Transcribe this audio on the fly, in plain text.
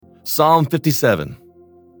Psalm 57.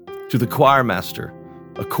 To the choir master,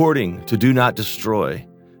 according to Do Not Destroy,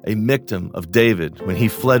 a Michtam of David when he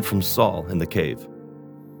fled from Saul in the cave.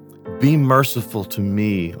 Be merciful to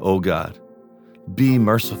me, O God. Be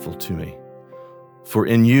merciful to me. For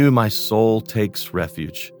in you my soul takes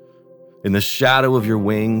refuge. In the shadow of your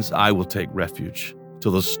wings I will take refuge,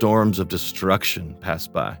 till the storms of destruction pass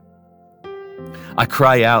by. I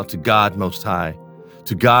cry out to God Most High,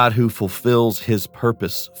 to God who fulfills his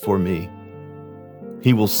purpose for me.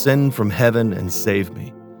 He will send from heaven and save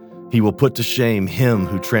me. He will put to shame him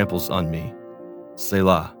who tramples on me.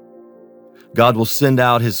 Selah. God will send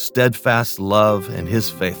out his steadfast love and his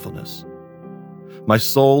faithfulness. My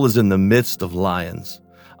soul is in the midst of lions.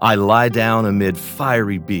 I lie down amid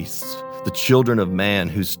fiery beasts, the children of man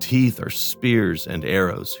whose teeth are spears and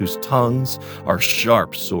arrows, whose tongues are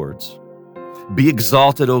sharp swords. Be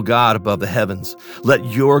exalted, O God, above the heavens. Let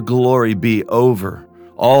your glory be over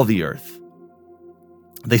all the earth.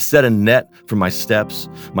 They set a net for my steps.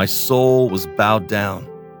 My soul was bowed down.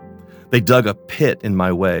 They dug a pit in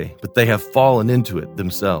my way, but they have fallen into it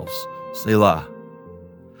themselves. Selah.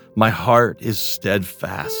 My heart is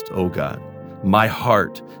steadfast, O God. My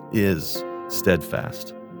heart is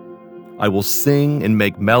steadfast. I will sing and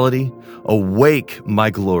make melody. Awake,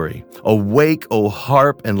 my glory. Awake, O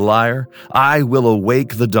harp and lyre. I will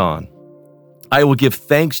awake the dawn. I will give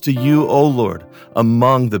thanks to you, O Lord,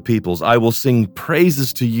 among the peoples. I will sing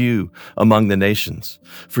praises to you among the nations.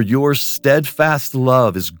 For your steadfast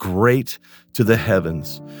love is great to the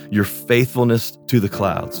heavens, your faithfulness to the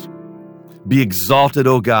clouds. Be exalted,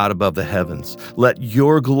 O God, above the heavens. Let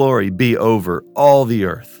your glory be over all the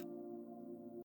earth.